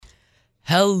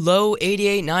Hello,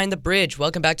 88.9 The Bridge.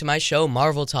 Welcome back to my show,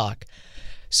 Marvel Talk.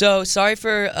 So, sorry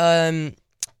for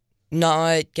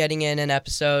not getting in an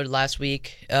episode last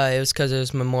week. It was because it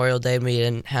was Memorial Day and we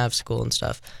didn't have school and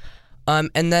stuff.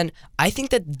 And then I think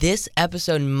that this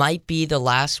episode might be the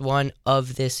last one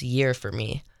of this year for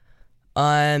me.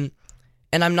 And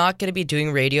I'm not going to be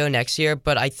doing radio next year,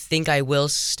 but I think I will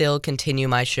still continue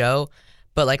my show,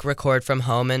 but like record from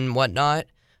home and whatnot.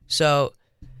 So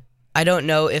I don't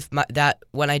know if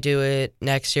when I do it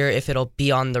next year, if it'll be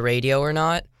on the radio or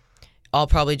not. I'll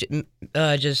probably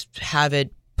just have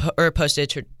it post it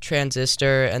to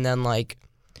Transistor, and then like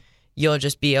you'll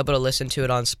just be able to listen to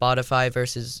it on Spotify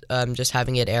versus just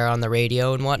having it air on the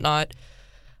radio and whatnot.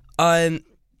 But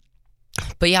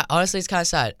yeah, honestly, it's kind of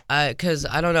sad because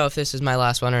I don't know if this is my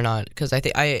last one or not. Because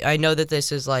I know that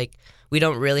this is like we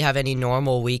don't really have any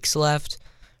normal weeks left,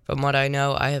 from what I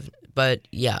know. But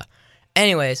yeah.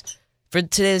 Anyways, for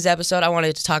today's episode, I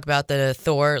wanted to talk about the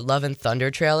Thor: Love and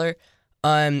Thunder trailer,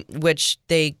 which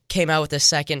they came out with a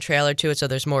second trailer to it, so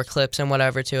there's more clips and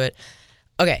whatever to it.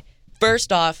 Okay,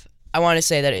 first off, I want to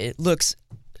say that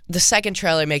the second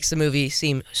trailer makes the movie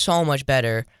seem so much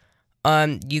better.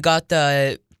 You got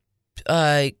the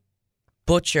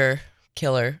butcher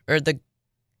killer, or the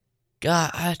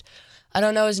God, I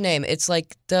don't know his name. It's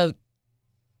like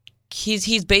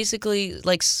he's basically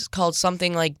like called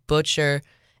something like Butcher,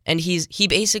 and he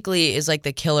basically is like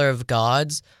the killer of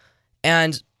gods,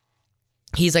 and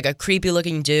he's like a creepy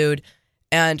looking dude.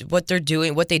 And what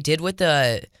they did with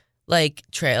the like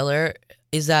trailer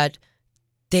is that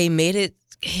they made it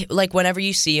like whenever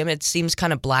you see him, it seems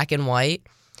kind of black and white,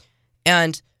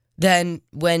 and then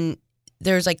when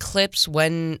there's like clips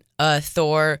when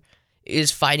Thor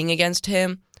is fighting against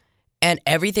him, and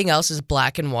everything else is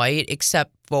black and white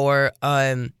except for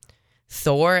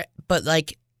Thor. But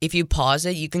like if you pause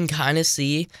it, you can kind of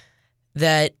see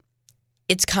that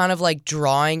it's kind of like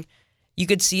drawing. You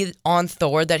could see on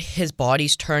Thor that his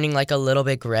body's turning like a little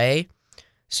bit gray.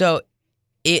 So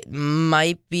it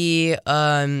might be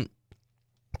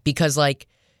because like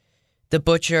the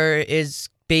Butcher is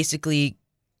basically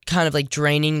kind of like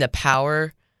draining the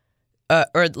power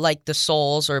or like the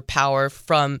souls or power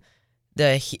from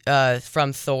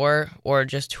Thor or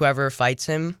just whoever fights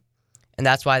him, and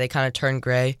that's why they kind of turn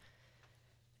gray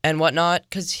and whatnot,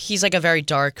 because he's like a very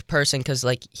dark person, because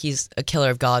like he's a killer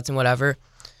of gods and whatever.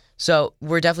 So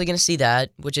we're definitely gonna see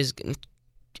that, which is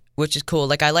cool.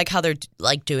 Like I like how they're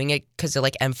like doing it, because it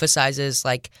like emphasizes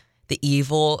like the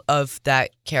evil of that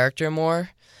character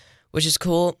more, which is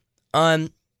cool.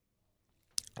 And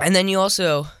then you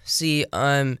also see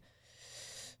oh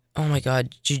my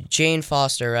God, Jane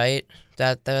Foster, right?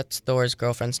 That's Thor's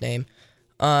girlfriend's name.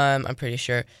 I'm pretty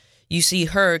sure. You see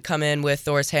her come in with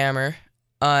Thor's hammer,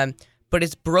 but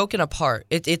it's broken apart.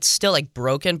 It's still like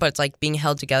broken, but it's like being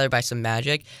held together by some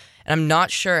magic. And I'm not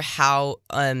sure how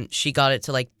she got it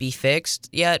to like be fixed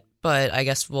yet, but I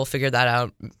guess we'll figure that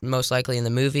out most likely in the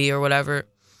movie or whatever.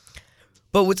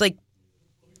 But what's like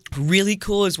really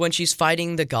cool is when she's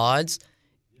fighting the gods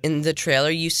in the trailer,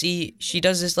 you see she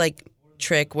does this like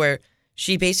trick where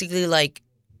she basically like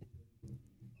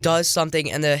does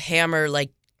something and the hammer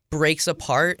like breaks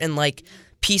apart, and like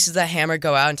pieces of the hammer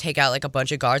go out and take out like a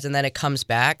bunch of guards, and then it comes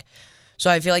back.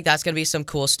 So I feel like that's gonna be some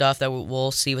cool stuff that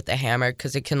we'll see with the hammer,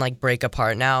 because it can like break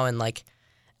apart now and like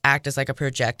act as like a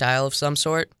projectile of some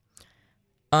sort,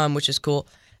 which is cool.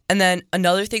 And then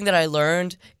another thing that I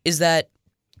learned is that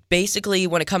basically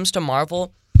when it comes to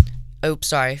Marvel, oops,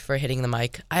 sorry for hitting the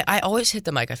mic. I always hit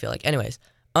the mic, I feel like. Anyways,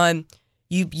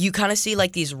 you kind of see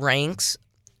like these ranks,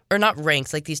 or not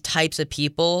ranks, like these types of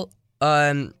people,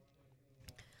 or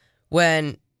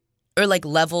like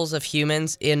levels of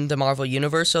humans in the Marvel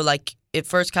universe. So like it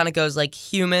first kind of goes like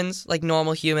humans, like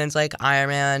normal humans, like Iron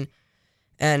Man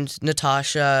and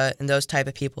Natasha and those type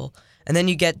of people. And then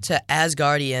you get to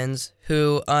Asgardians,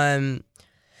 who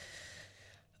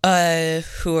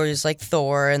is like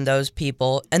Thor and those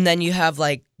people. And then you have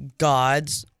like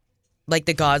gods, like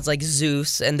the gods like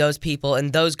Zeus and those people,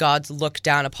 and those gods look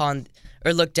down on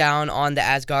the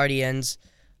Asgardians,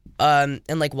 and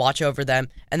like watch over them.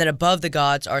 And then above the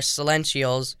gods are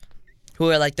Celestials, who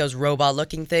are like those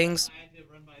robot-looking things.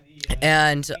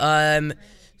 And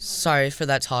sorry for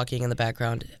that talking in the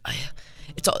background.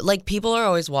 It's like people are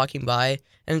always walking by,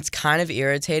 and it's kind of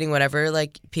irritating whenever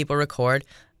like people record,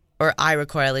 or I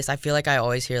record at least. I feel like I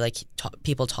always hear like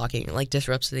people talking. It like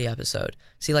disrupts the episode.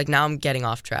 See, like now I'm getting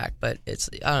off track, but I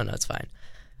don't know, it's fine.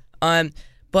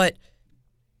 But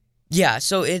yeah,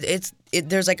 so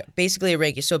there's like basically a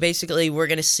ranking. So basically we're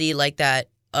gonna see like that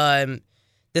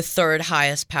the third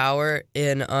highest power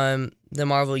in the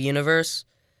Marvel universe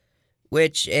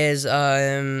which is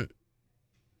oh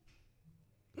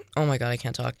my god, I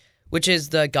can't talk. Which is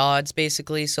the gods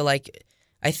basically. So like,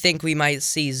 I think we might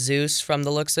see Zeus from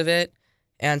the looks of it,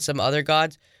 and some other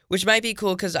gods, which might be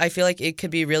cool because I feel like it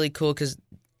could be really cool because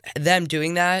them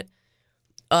doing that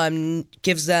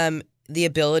gives them the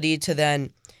ability to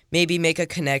then maybe make a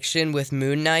connection with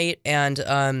Moon Knight,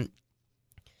 and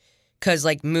because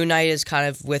like Moon Knight is kind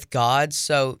of with gods,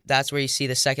 so that's where you see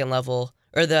the second level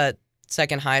or the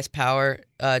second highest power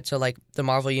to like the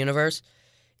Marvel universe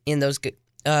in those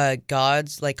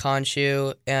gods like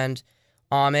Khonshu and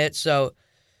Amit. So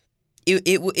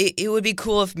it would be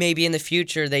cool if maybe in the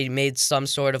future they made some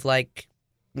sort of like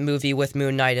movie with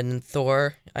Moon Knight and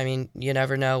Thor. I mean, you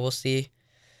never know. We'll see.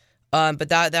 But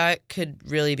that could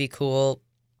really be cool,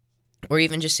 or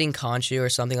even just seeing Khonshu or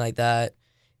something like that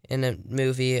in a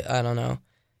movie. I don't know.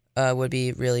 Would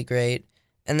be really great.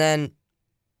 And then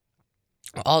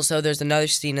also there's another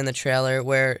scene in the trailer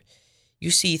where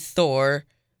you see Thor.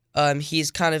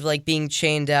 He's kind of like being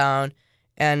chained down,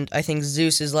 and I think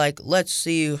Zeus is like, let's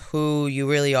see who you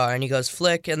really are. And he goes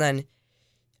flick, and then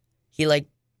he like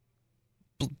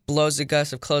blows a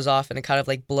gust of clothes off, and it kind of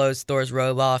like blows Thor's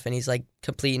robe off, and he's like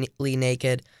completely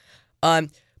naked. But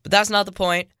that's not the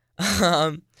point.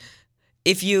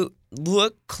 If you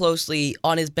look closely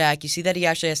on his back, you see that he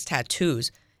actually has tattoos.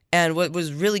 And what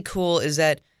was really cool is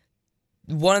that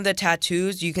one of the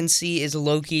tattoos you can see is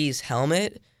Loki's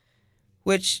helmet,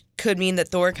 which could mean that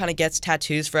Thor kind of gets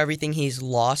tattoos for everything he's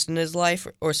lost in his life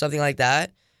or something like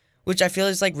that, which I feel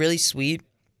is like really sweet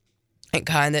and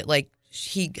kind of like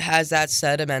he has that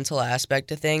sentimental aspect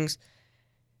to things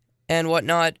and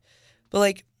whatnot. But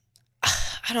like,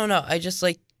 I don't know. I just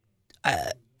like,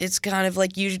 it's kind of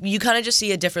like you kind of just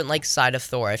see a different like side of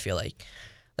Thor. I feel like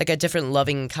a different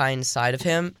loving, kind side of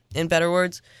him, in better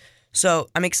words. So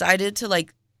I'm excited to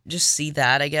like just see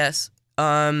that, I guess.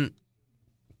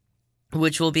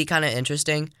 Which will be kind of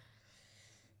interesting.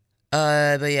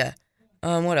 But yeah.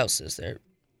 What else is there?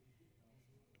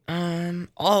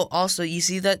 Also, you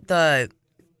see that there's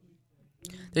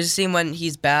a scene when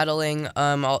he's battling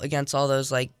against all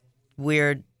those like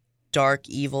weird, dark,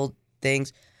 evil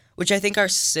things, which I think are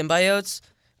symbiotes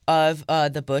of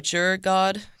the Butcher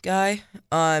god guy.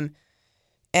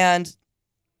 And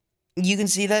you can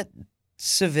see that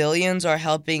civilians are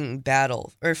helping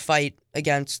battle or fight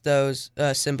against those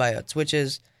symbiotes, which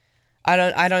is I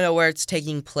don't know where it's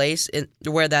taking place,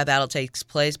 where that battle takes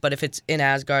place, but if it's in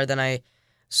Asgard, then I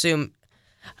assume.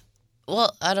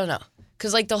 Well, I don't know,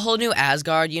 cause like the whole new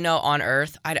Asgard, on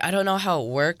Earth, I don't know how it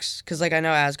works, cause like I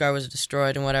know Asgard was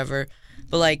destroyed and whatever,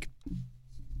 but like,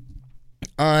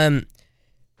 I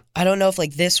don't know if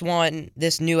like this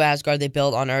new Asgard they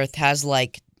built on Earth has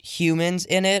like humans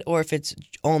in it, or if it's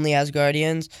only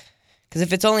Asgardians. Because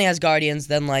if it's only Asgardians,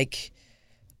 then like,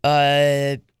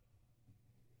 then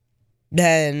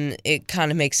it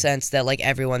kind of makes sense that like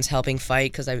everyone's helping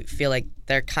fight. Because I feel like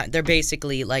they're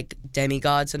basically like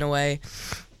demigods in a way.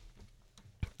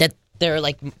 That they're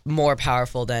like more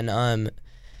powerful than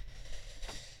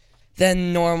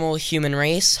normal human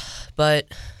race. But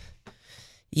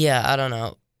yeah, I don't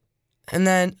know. And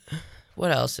then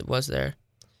what else was there?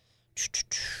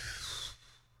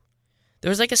 There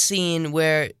was like a scene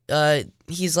where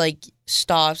he's like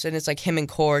stops and it's like him and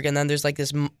Korg, and then there's like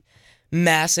this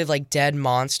massive like dead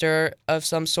monster of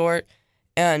some sort.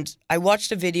 And I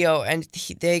watched a video and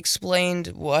they explained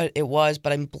what it was,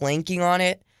 but I'm blanking on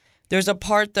it. There's a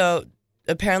part though,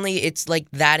 apparently it's like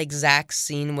that exact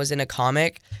scene was in a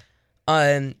comic.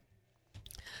 So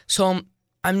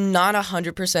I'm not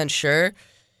 100% sure.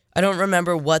 I don't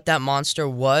remember what that monster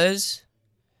was.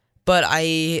 But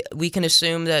we can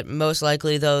assume that most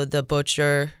likely, though, the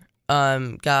Butcher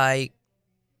guy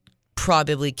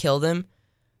probably killed him.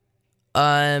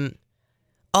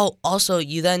 Also,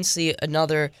 you then see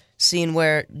another scene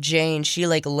where Jane, she,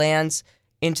 like, lands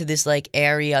into this, like,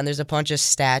 area, and there's a bunch of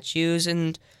statues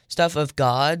and stuff of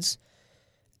gods.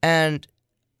 And,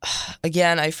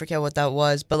 again, I forget what that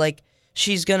was, but, like,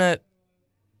 she's gonna...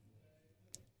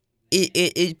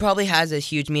 It probably has a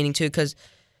huge meaning, too, because...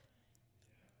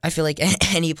 I feel like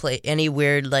any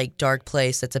weird, like, dark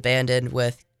place that's abandoned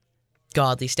with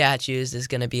godly statues is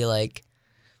going to be, like,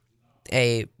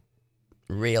 a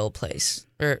real place.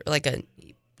 Or, like, a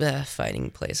fighting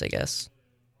place, I guess.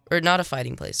 Or not a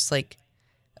fighting place. It's, like,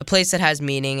 a place that has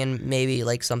meaning and maybe,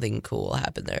 like, something cool will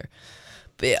happen there.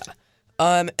 But, yeah.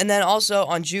 And then also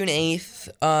on June 8th,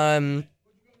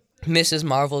 Mrs.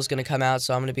 Marvel is going to come out,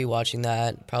 so I'm going to be watching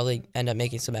that. Probably end up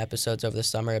making some episodes over the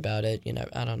summer about it.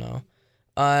 I don't know.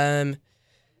 And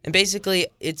basically,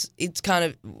 it's kind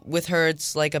of, with her,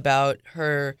 it's, like, about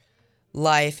her,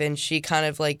 life, and she kind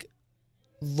of like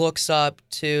looks up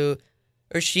to,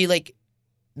 or she like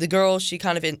the girl, she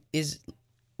kind of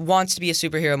wants to be a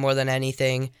superhero more than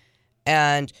anything,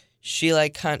 and she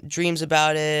like kind of dreams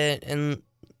about it, and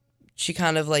she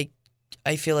kind of like,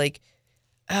 I feel like,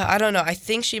 I don't know, I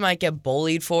think she might get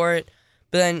bullied for it,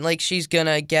 but then like she's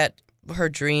gonna get her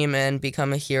dream and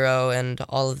become a hero and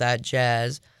all of that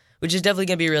jazz, which is definitely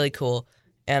gonna be really cool,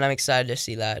 and I'm excited to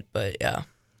see that. But yeah,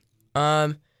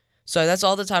 so that's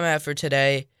all the time I have for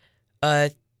today,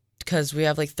 because we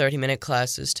have like 30-minute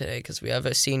classes today because we have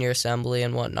a senior assembly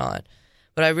and whatnot.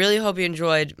 But I really hope you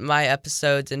enjoyed my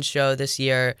episodes and show this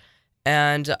year,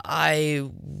 and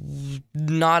I'm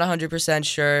not 100%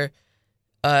 sure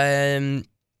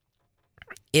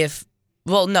if,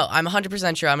 well, no, I'm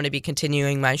 100% sure I'm going to be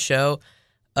continuing my show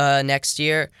next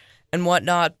year and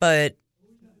whatnot, but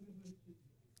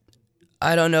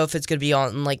I don't know if it's going to be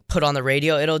on, like, put on the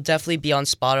radio. It'll definitely be on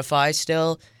Spotify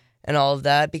still and all of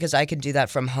that because I can do that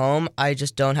from home. I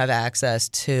just don't have access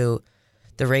to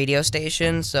the radio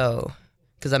station, so,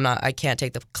 because I can't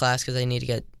take the class because I need to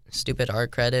get stupid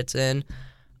art credits in.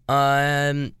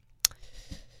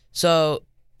 So,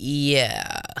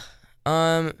 yeah.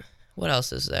 What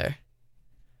else is there?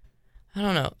 I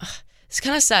don't know. It's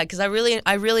kind of sad because I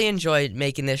really enjoyed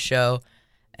making this show,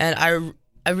 and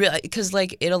I really, because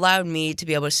like it allowed me to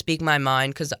be able to speak my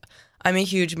mind because I'm a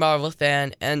huge Marvel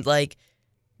fan, and like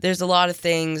there's a lot of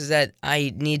things that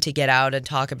I need to get out and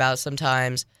talk about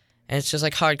sometimes, and it's just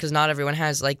like hard because not everyone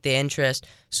has like the interest.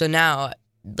 So now,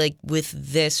 like with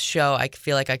this show, I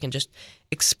feel like I can just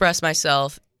express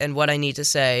myself and what I need to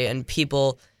say, and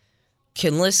people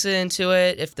can listen to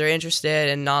it if they're interested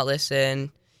and not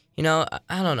listen. You know,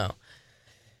 I don't know.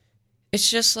 It's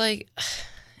just like,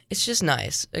 it's just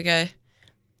nice, okay?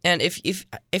 And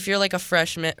if you're like a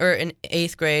freshman or in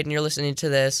 8th grade and you're listening to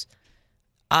this,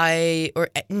 or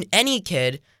any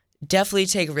kid, definitely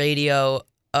take radio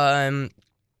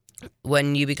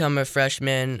when you become a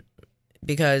freshman,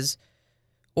 because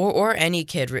or any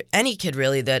kid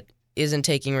really that isn't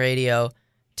taking radio,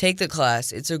 take the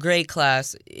class. It's a great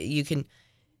class. You can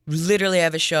literally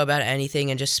have a show about anything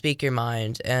and just speak your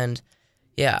mind. And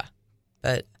yeah,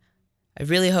 but I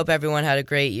really hope everyone had a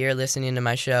great year listening to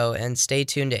my show, and stay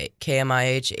tuned to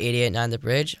KMIH 88.9 The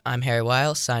Bridge. I'm Harry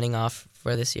Weil, signing off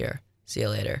for this year. See you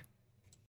later.